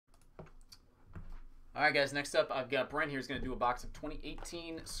All right, guys. Next up, I've got Brent here. He's going to do a box of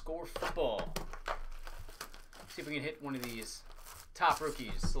 2018 Score Football. See if we can hit one of these top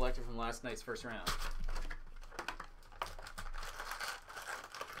rookies selected from last night's first round.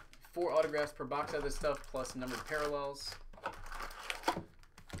 4 autographs per box out of this stuff, plus numbered parallels.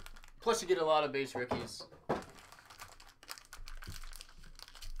 Plus, you get a lot of base rookies. Here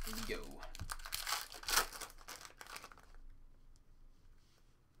we go.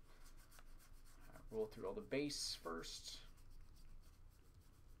 Roll through all the base first.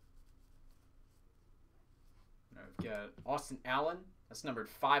 Now we've got Austin Allen. That's numbered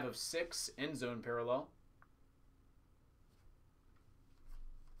 5 of 6, end zone parallel.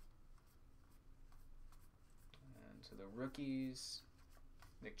 And to the rookies,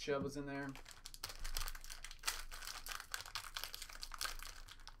 Nick Chubb was in there.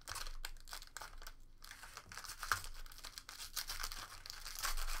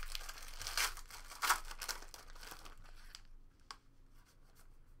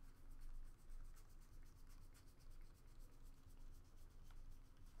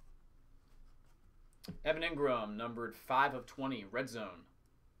 Evan Ingram, numbered 5 of 20, red zone.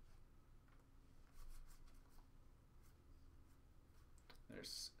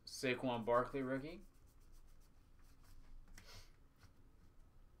 There's Saquon Barkley, rookie.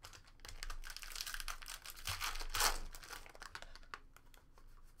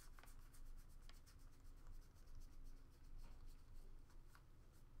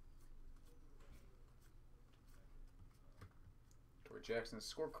 Torrey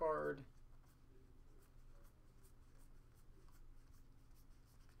Jackson's scorecard.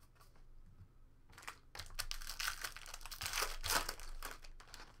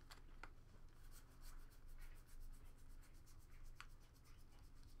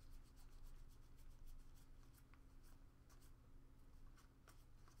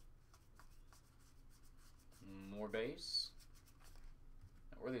 More base.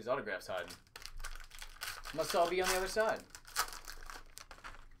 Where are these autographs hiding? Must all be on the other side.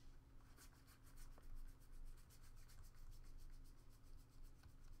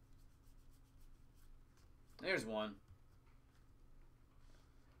 There's one.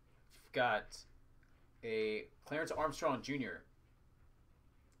 We've got a Clarence Armstrong Jr.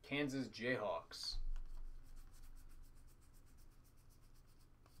 Kansas Jayhawks.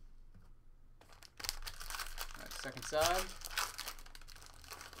 Second side.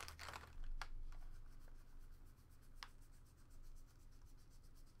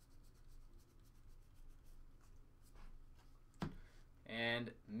 And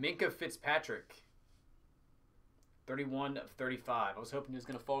Minkah Fitzpatrick. 31 of 35. I was hoping he was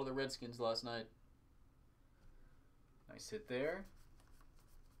going to fall to the Redskins last night. Nice hit there.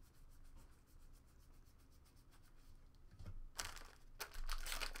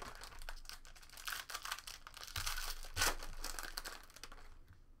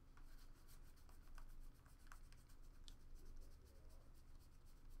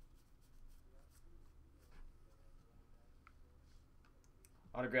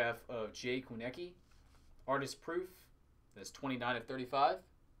 Autograph of Jay Kunecki. Artist proof. That's 29 of 35.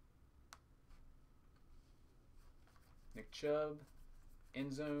 Nick Chubb.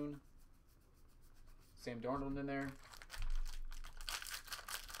 End zone. Sam Darnold in there.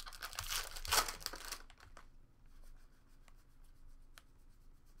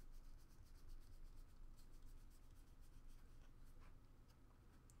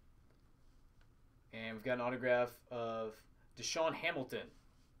 And we've got an autograph of Deshaun Hamilton.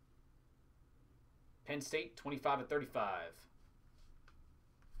 Penn State, 25 of 35.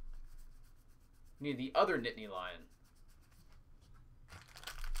 Need the other Nittany Lion.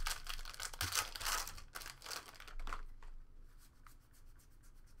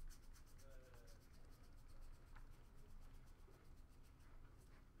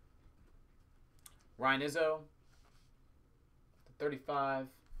 Ryan Izzo, 35.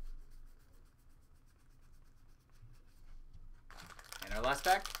 And our last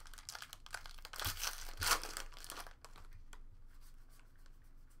pack.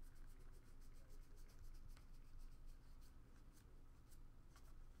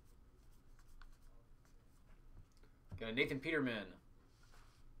 Got a Nathan Peterman.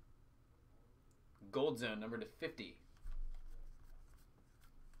 Gold zone, number to 50.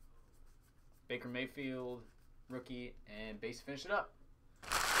 Baker Mayfield, rookie, and base finish it up. All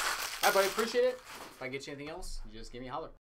right, buddy, appreciate it. If I get you anything else, just give me a holler.